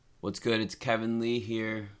What's good? It's Kevin Lee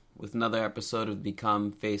here with another episode of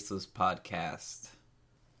BecomeFaceless podcast.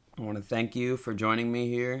 I want to thank you for joining me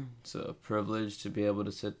here. It's a privilege to be able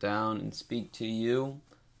to sit down and speak to you.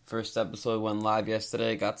 First episode went live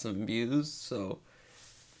yesterday, got some views, so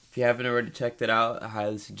if you haven't already checked it out, I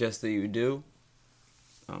highly suggest that you do.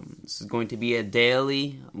 This is going to be a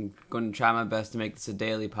daily. I'm going to try my best to make this a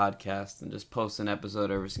daily podcast and just post an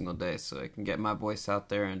episode every single day so I can get my voice out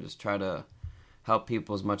there and just try to help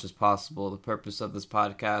people as much as possible. The purpose of this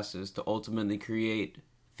podcast is to ultimately create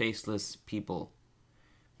faceless people.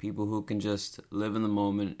 People who can just live in the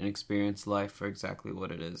moment and experience life for exactly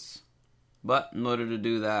what it is. But in order to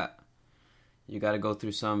do that, you got to go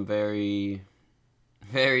through some very,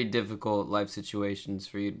 very difficult life situations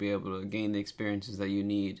for you to be able to gain the experiences that you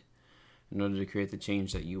need in order to create the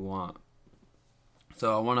change that you want.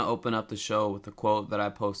 So I want to open up the show with a quote that I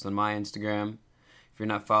post on my Instagram. If you're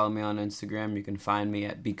not following me on Instagram, you can find me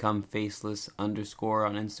at BecomeFaceless_ on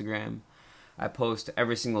Instagram. I post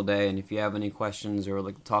every single day, and if you have any questions or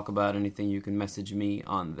like to talk about anything, you can message me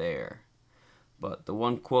on there. But the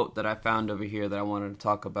one quote that I found over here that I wanted to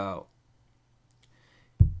talk about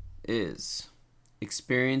is,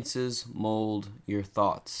 "Experiences mold your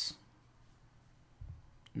thoughts."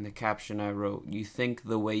 In the caption I wrote, "You think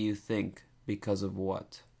the way you think because of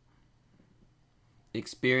what?"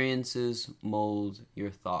 Experiences mold your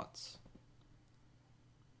thoughts.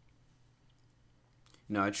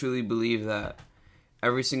 I truly believe that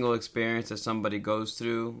every single experience that somebody goes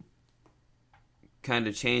through kind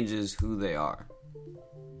of changes who they are.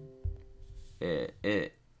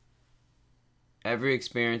 Every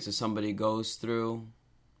experience that somebody goes through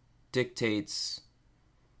dictates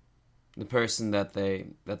the person that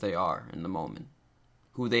they are in the moment,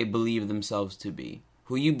 who they believe themselves to be.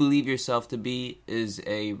 Who you believe yourself to be is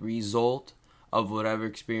a result of whatever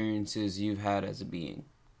experiences you've had as a being.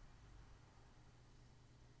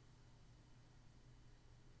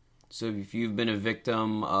 So if you've been a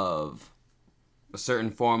victim of a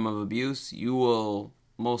certain form of abuse, you will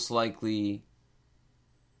most likely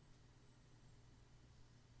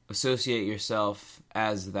associate yourself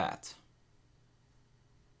as that.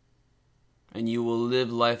 And you will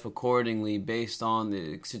live life accordingly based on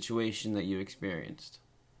the situation that you experienced.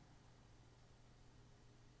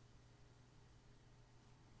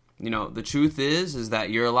 The truth is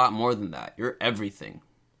that you're a lot more than that. You're everything.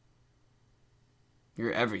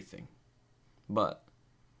 You're everything. But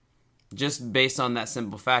just based on that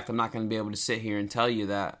simple fact, I'm not going to be able to sit here and tell you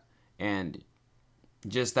that. And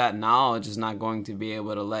just that knowledge is not going to be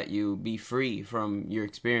able to let you be free from your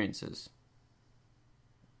experiences.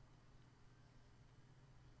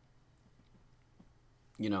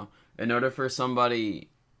 In order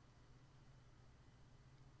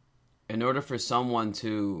for someone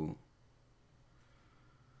to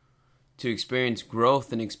experience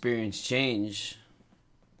growth and experience change,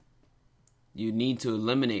 you need to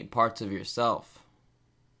eliminate parts of yourself.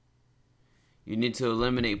 You need to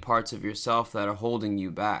eliminate parts of yourself that are holding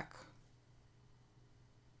you back.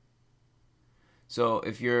 So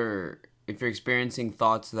if you're experiencing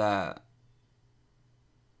thoughts that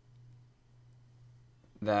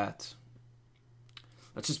let's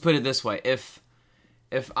just put it this way, if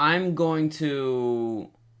I'm going to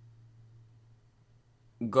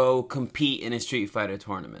go compete in a Street Fighter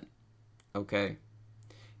tournament, okay?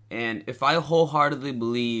 And if I wholeheartedly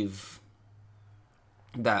believe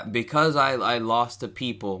that because I lost to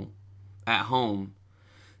people at home,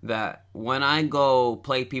 that when I go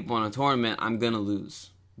play people in a tournament, I'm going to lose.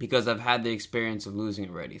 Because I've had the experience of losing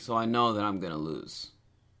already. So I know that I'm going to lose.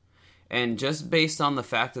 And just based on the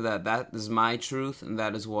fact that is my truth and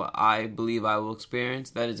that is what I believe I will experience,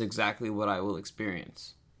 that is exactly what I will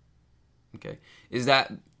experience. Okay? Is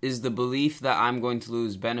the belief that I'm going to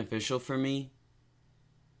lose beneficial for me?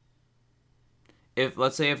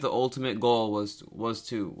 Let's say if the ultimate goal was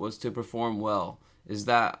to perform well, is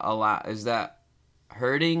that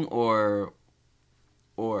hurting or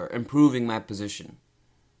improving my position?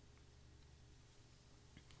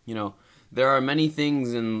 There are many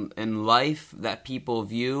things in life that people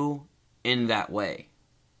view in that way.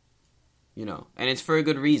 And it's for a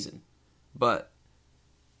good reason. But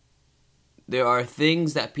there are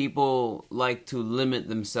things that people like to limit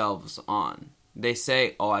themselves on. They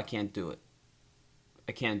say, "Oh, I can't do it.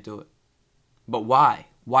 I can't do it." But why?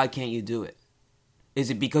 Why can't you do it? Is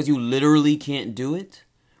it because you literally can't do it?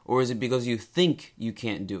 Or is it because you think you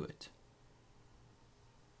can't do it?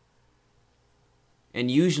 And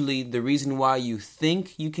usually the reason why you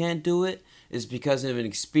think you can't do it is because of an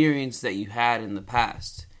experience that you had in the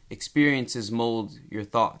past. Experiences mold your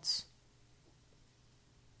thoughts.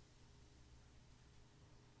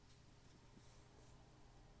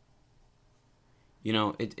 And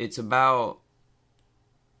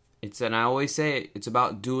I always say it's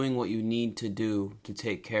about doing what you need to do to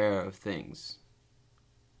take care of things.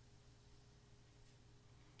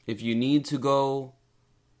 If you need to go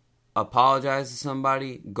apologize to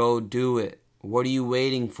somebody, go do it. What are you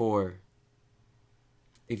waiting for?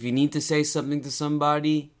 If you need to say something to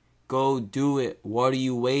somebody, go do it. What are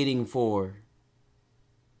you waiting for?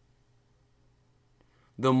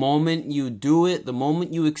 The moment you do it, the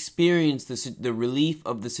moment you experience the relief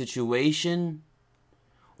of the situation,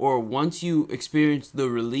 or once you experience the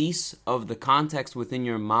release of the context within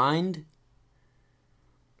your mind,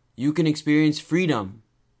 you can experience freedom.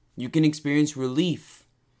 You can experience relief.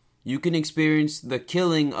 You can experience the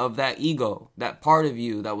killing of that ego, that part of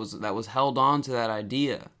you that was held on to that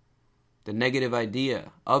idea, the negative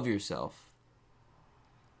idea of yourself.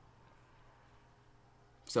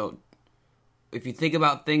 So, if you think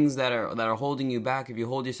about things that are holding you back, if you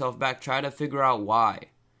hold yourself back, try to figure out why.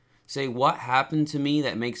 Say, what happened to me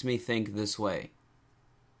that makes me think this way?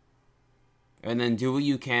 And then do what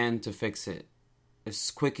you can to fix it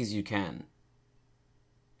as quick as you can.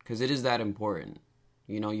 Because it is that important.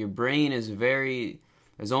 Your brain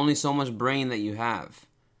there's only so much brain that you have.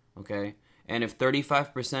 Okay? And if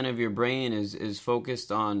 35% of your brain is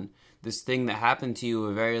focused on this thing that happened to you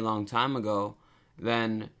a very long time ago,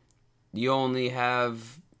 then you only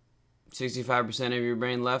have 65% of your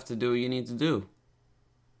brain left to do what you need to do.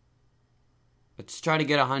 Let's try to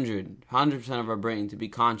get 100% of our brain to be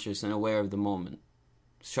conscious and aware of the moment.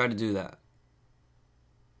 Let's try to do that.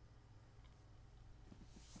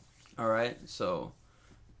 Alright, so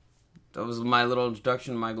that was my little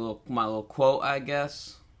introduction, my little quote, I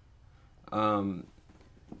guess. I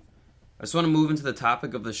just want to move into the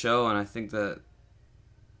topic of the show, and I think that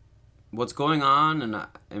what's going on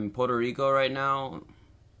in Puerto Rico right now,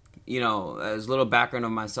 as a little background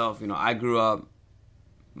of myself, I grew up,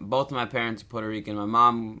 both of my parents are Puerto Rican. My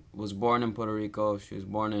mom was born in Puerto Rico. She was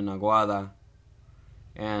born in Aguada.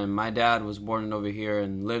 And my dad was born over here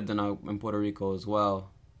and lived in Puerto Rico as well.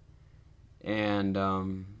 And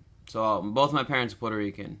so both my parents are Puerto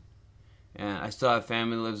Rican. And I still have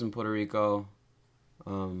family that lives in Puerto Rico.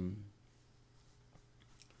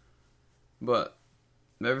 But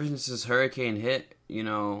ever since this hurricane hit,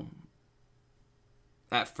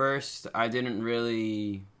 at first I didn't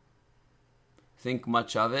really think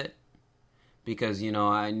much of it because,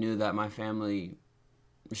 I knew that my family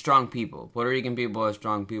are strong people. Puerto Rican people are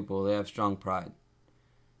strong people. They have strong pride.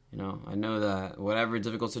 I know that whatever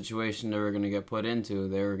difficult situation they were going to get put into,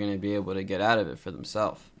 they were going to be able to get out of it for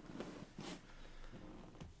themselves.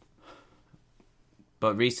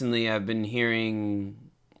 But recently I've been hearing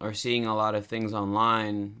or seeing a lot of things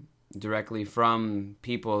online directly from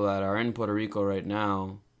people that are in Puerto Rico right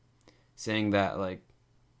now saying that,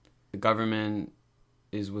 the government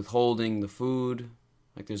is withholding the food.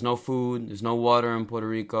 There's no food, there's no water in Puerto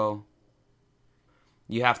Rico.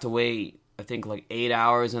 You have to wait, I think, 8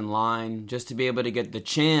 hours in line just to be able to get the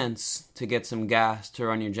chance to get some gas to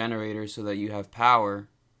run your generator so that you have power.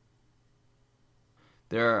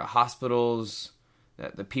 There are hospitals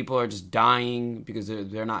that the people are just dying because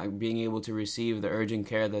they're not being able to receive the urgent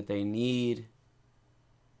care that they need.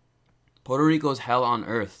 Puerto Rico is hell on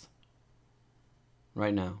earth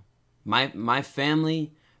right now. My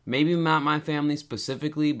family, maybe not my family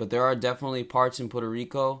specifically, but there are definitely parts in Puerto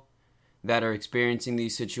Rico that are experiencing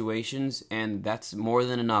these situations, and that's more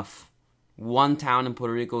than enough. One town in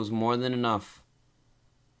Puerto Rico is more than enough.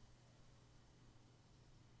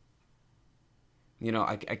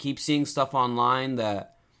 I keep seeing stuff online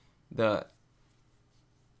that there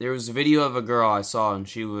was a video of a girl I saw, and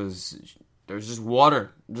there's just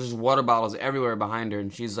water bottles everywhere behind her,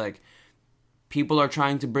 and she's like, people are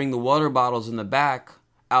trying to bring the water bottles in the back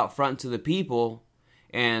out front to the people,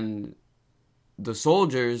 and the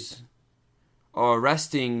soldiers are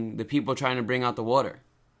arresting the people trying to bring out the water,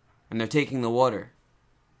 and they're taking the water.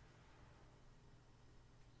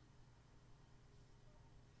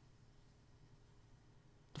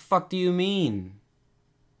 The fuck do you mean?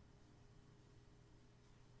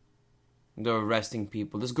 They're arresting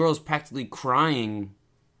people. This girl's practically crying.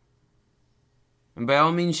 And by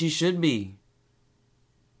all means, she should be.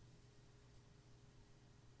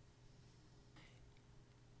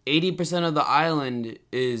 %80 of the island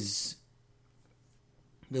there's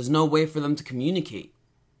no way for them to communicate.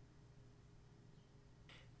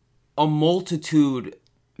 A multitude,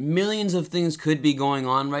 millions of things could be going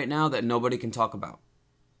on right now that nobody can talk about.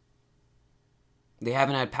 They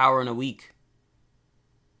haven't had power in a week.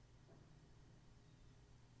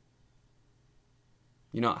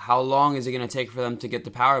 How long is it going to take for them to get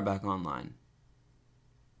the power back online?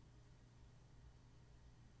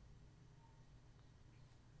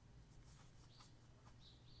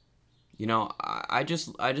 I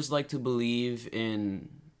just like to believe in,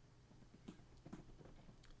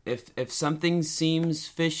 if something seems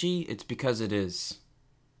fishy, it's because it is.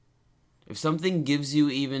 If something gives you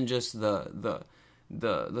even just the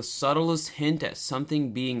subtlest hint at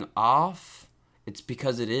something being off, it's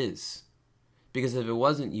because it is. Because if it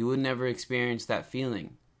wasn't, you would never experience that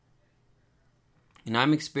feeling. And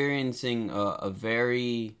I'm experiencing a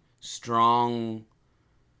very strong,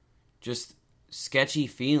 just sketchy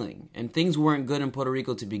feeling. And things weren't good in Puerto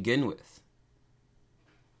Rico to begin with.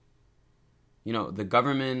 The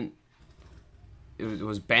government, it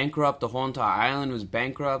was bankrupt. The whole entire island was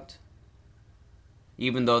bankrupt.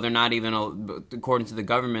 Even though they're not even, according to the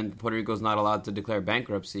government, Puerto Rico is not allowed to declare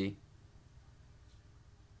bankruptcy.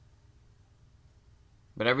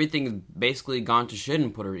 But everything has basically gone to shit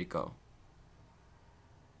in Puerto Rico.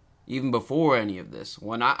 Even before any of this.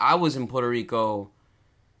 When I was in Puerto Rico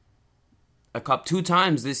 2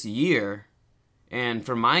 times this year, and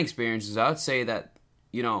from my experiences, I would say that,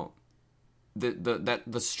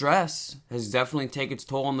 the stress has definitely taken its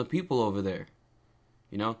toll on the people over there.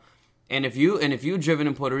 And if you've driven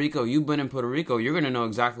in Puerto Rico, you've been in Puerto Rico, you're gonna know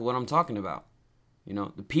exactly what I'm talking about.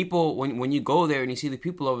 The people, when you go there and you see the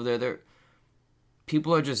people over there,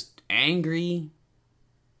 people are just angry.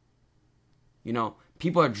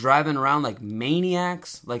 People are driving around like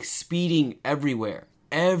maniacs, like speeding everywhere.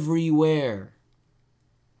 Everywhere.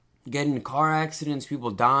 Getting in car accidents, people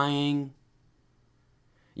dying.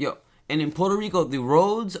 And in Puerto Rico, the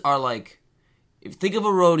roads are like, think of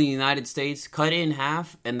a road in the United States, cut it in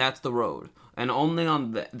half, and that's the road. And only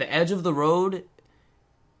on the edge of the road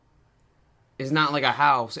is not like a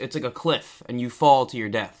house, it's like a cliff, and you fall to your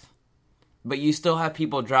death. But you still have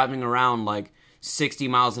people driving around like 60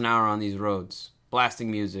 miles an hour on these roads,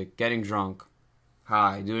 blasting music, getting drunk,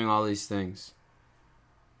 high, doing all these things.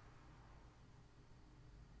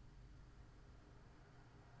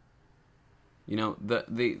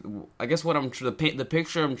 I guess what the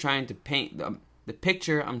picture I'm trying to paint, the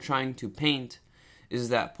picture I'm trying to paint is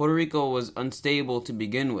that Puerto Rico was unstable to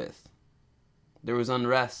begin with. There was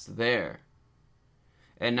unrest there.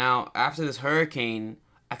 And now, after this hurricane,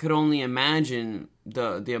 I could only imagine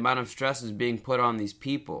the amount of stress is being put on these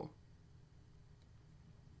people.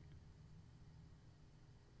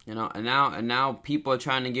 And now people are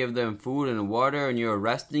trying to give them food and water, and you're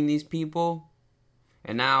arresting these people.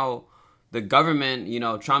 And now the government,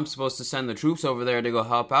 Trump's supposed to send the troops over there to go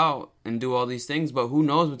help out and do all these things, but who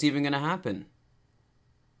knows what's even going to happen?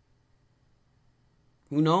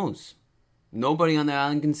 Who knows? Nobody on the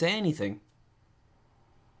island can say anything.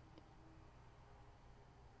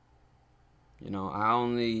 I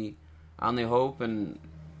only hope and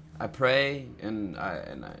I pray and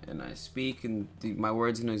I speak and my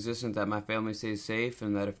words into existence that my family stays safe,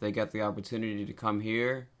 and that if they get the opportunity to come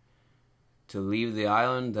here, to leave the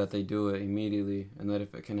island, that they do it immediately, and that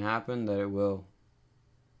if it can happen, that it will.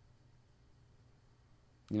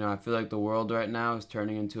 I feel like the world right now is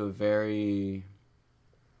turning into a very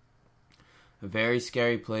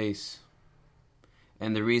scary place.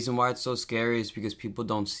 And the reason why it's so scary is because people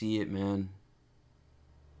don't see it, man.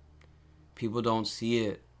 People don't see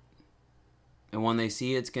it. And when they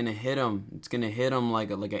see it, it's going to hit them. It's going to hit them like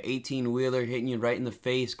an 18-wheeler hitting you right in the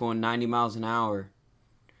face going 90 miles an hour.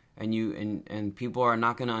 And people are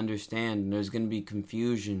not going to understand. And there's going to be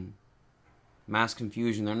confusion. Mass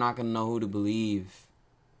confusion. They're not going to know who to believe.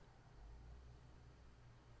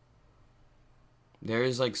 There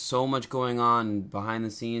is like so much going on behind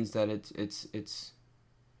the scenes that it's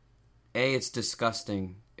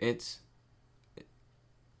disgusting.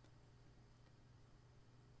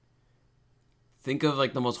 Think of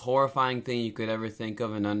like the most horrifying thing you could ever think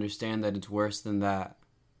of and understand that it's worse than that.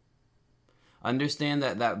 Understand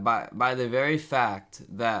that by the very fact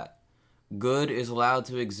that good is allowed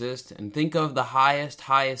to exist, and think of the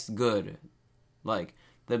highest good, like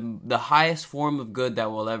the highest form of good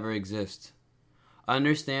that will ever exist.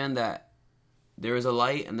 Understand that there is a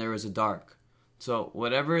light and there is a dark. So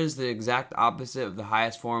whatever is the exact opposite of the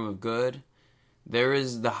highest form of good, there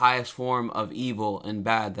is the highest form of evil and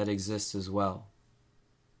bad that exists as well.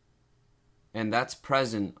 And that's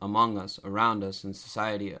present among us, around us, in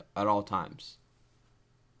society at all times.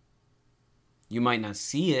 You might not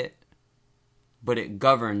see it, but it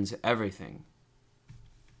governs everything.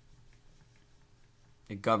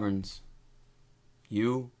 It governs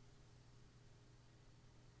you.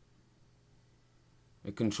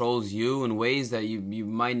 It controls you in ways that you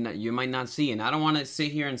might not see. And I don't want to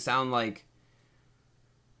sit here and sound like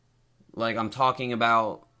I'm talking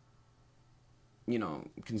about,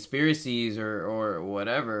 conspiracies or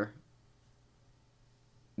whatever,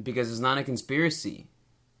 because it's not a conspiracy.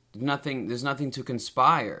 There's nothing to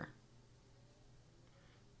conspire.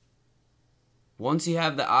 Once you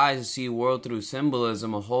have the eyes to see the world through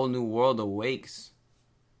symbolism, a whole new world awakes.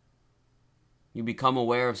 You become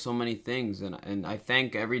aware of so many things, and I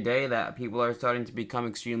thank every day that people are starting to become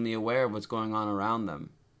extremely aware of what's going on around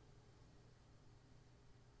them.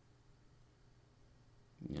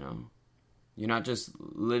 You know, you're not just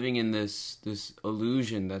living in this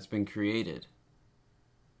illusion that's been created.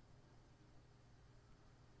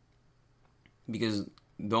 Because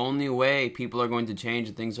the only way people are going to change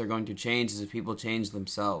and things are going to change is if people change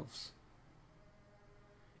themselves.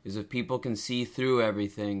 Is if people can see through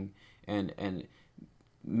everything and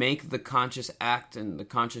make the conscious act and the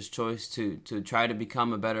conscious choice to try to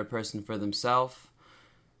become a better person for themselves.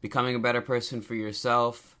 Becoming a better person for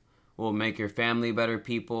yourself will make your family better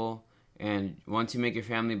people. And once you make your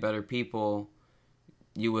family better people,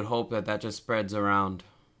 you would hope that just spreads around.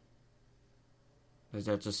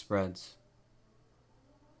 That just spreads.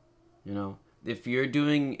 You know, if you're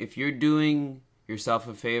doing yourself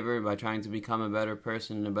a favor by trying to become a better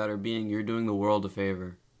person and a better being, you're doing the world a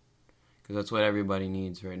favor. Because that's what everybody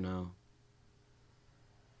needs right now.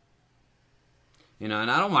 You know,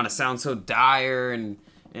 and I don't want to sound so dire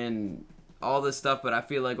and all this stuff, but I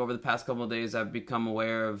feel like over the past couple of days I've become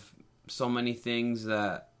aware of so many things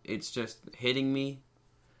that it's just hitting me.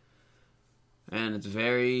 And it's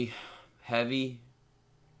very heavy.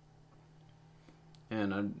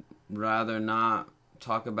 And I'd rather not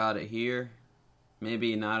talk about it here.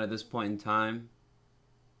 Maybe not at this point in time.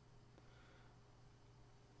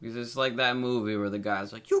 Because it's like that movie where the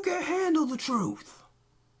guy's like, you can't handle the truth.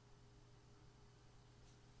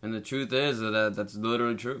 And the truth is that that's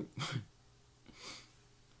literally true.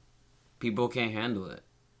 People can't handle it.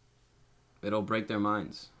 It'll break their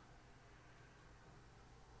minds.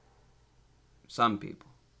 Some people.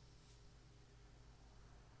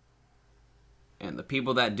 And the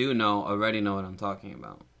people that do know already know what I'm talking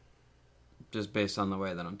about. Just based on the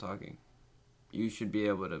way that I'm talking. You should be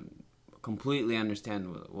able to completely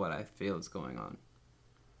understand what I feel is going on.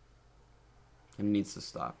 It needs to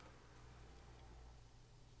stop.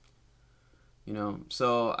 You know,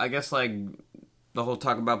 so I guess like the whole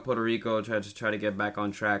talk about Puerto Rico, try to get back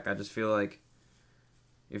on track. I just feel like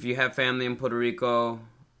if you have family in Puerto Rico,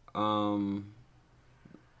 you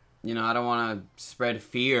know, I don't want to spread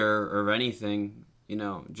fear or anything. You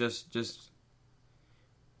know, just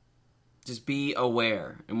be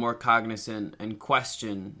aware and more cognizant and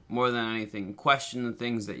question, more than anything, question the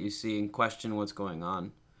things that you see and question what's going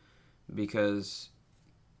on. Because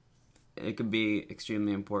it could be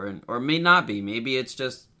extremely important. Or it may not be. Maybe it's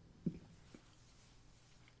just...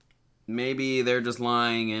 Maybe they're just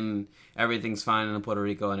lying and everything's fine in Puerto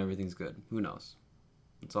Rico and everything's good. Who knows?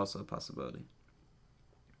 It's also a possibility.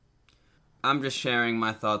 I'm just sharing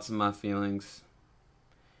my thoughts and my feelings.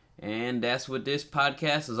 And that's what this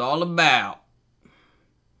podcast is all about.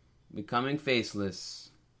 Becoming faceless.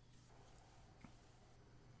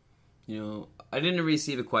 You know, I didn't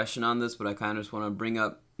receive a question on this, but I kind of just want to bring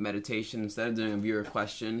up meditation instead of doing a viewer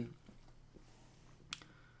question.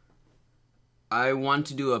 I want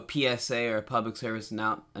to do a PSA or a public service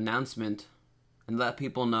announcement and let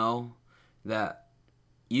people know that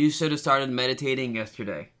you should have started meditating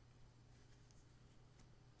yesterday.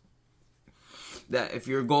 That if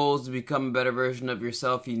your goal is to become a better version of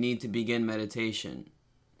yourself, you need to begin meditation.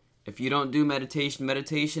 If you don't do meditation,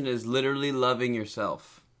 meditation is literally loving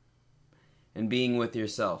yourself and being with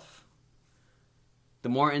yourself. The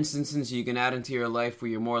more instances you can add into your life where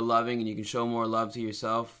you're more loving and you can show more love to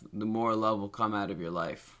yourself, the more love will come out of your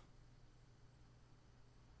life.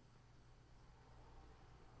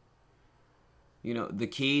 You know, the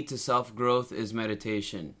key to self-growth is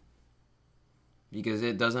meditation. Because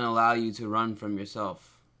it doesn't allow you to run from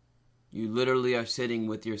yourself. You literally are sitting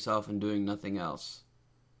with yourself and doing nothing else.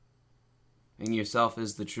 And yourself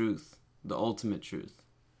is the truth, the ultimate truth.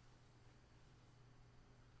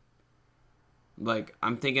 Like,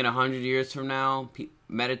 I'm thinking 100 years from now,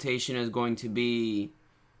 meditation is going to be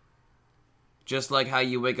just like how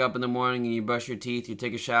you wake up in the morning and you brush your teeth, you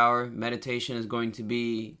take a shower. Meditation is going to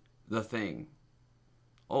be the thing.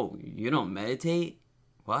 Oh, you don't meditate?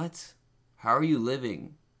 What? How are you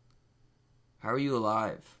living? How are you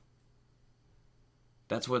alive?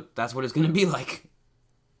 That's what it's going to be like.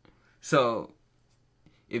 So,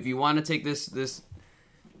 if you want to take this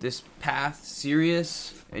path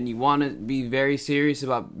serious and you want to be very serious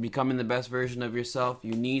about becoming the best version of yourself,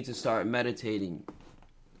 you need to start meditating.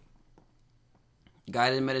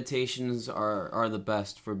 Guided meditations are the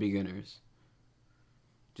best for beginners.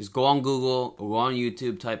 Just go on Google or go on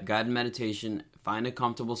YouTube, type guided meditation, find a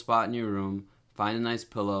comfortable spot in your room, find a nice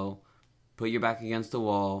pillow, put your back against the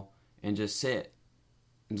wall, and just sit.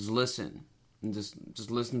 And just listen. And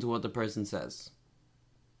just listen to what the person says.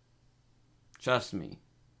 Trust me.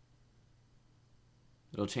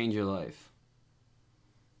 It'll change your life.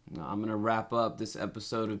 Now, I'm going to wrap up this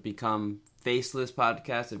episode of Become Faceless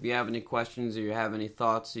podcast. If you have any questions or you have any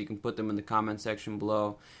thoughts, you can put them in the comment section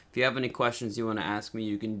below. If you have any questions you want to ask me,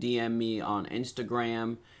 you can DM me on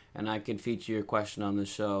Instagram, and I can feature your question on the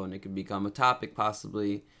show, and it could become a topic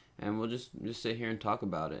possibly, and we'll just sit here and talk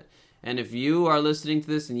about it. And if you are listening to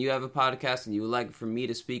this and you have a podcast and you would like for me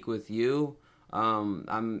to speak with you,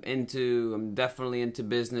 I'm definitely into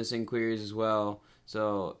business inquiries as well.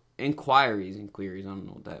 So inquiries, I don't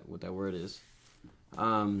know what that word is.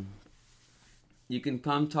 You can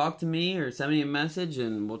come talk to me or send me a message,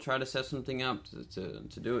 and we'll try to set something up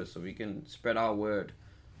to do it so we can spread our word.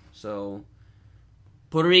 So,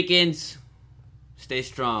 Puerto Ricans, stay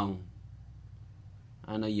strong.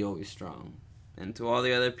 I know you're always strong. And to all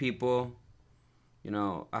the other people,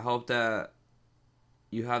 I hope that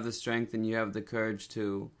you have the strength and you have the courage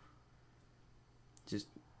to just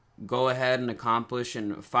go ahead and accomplish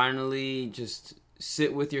and finally just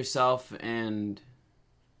sit with yourself and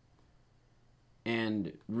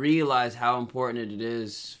realize how important it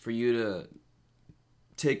is for you to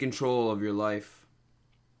take control of your life.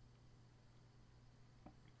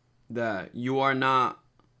 That you are not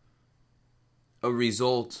a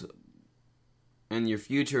result, and your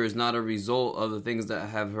future is not a result of the things that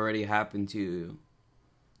have already happened to you.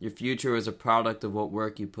 Your future is a product of what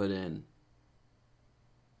work you put in.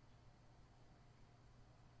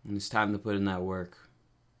 And it's time to put in that work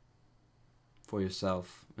for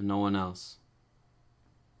yourself and no one else.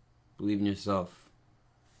 Believe in yourself.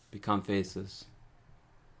 Become faceless.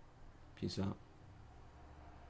 Peace out.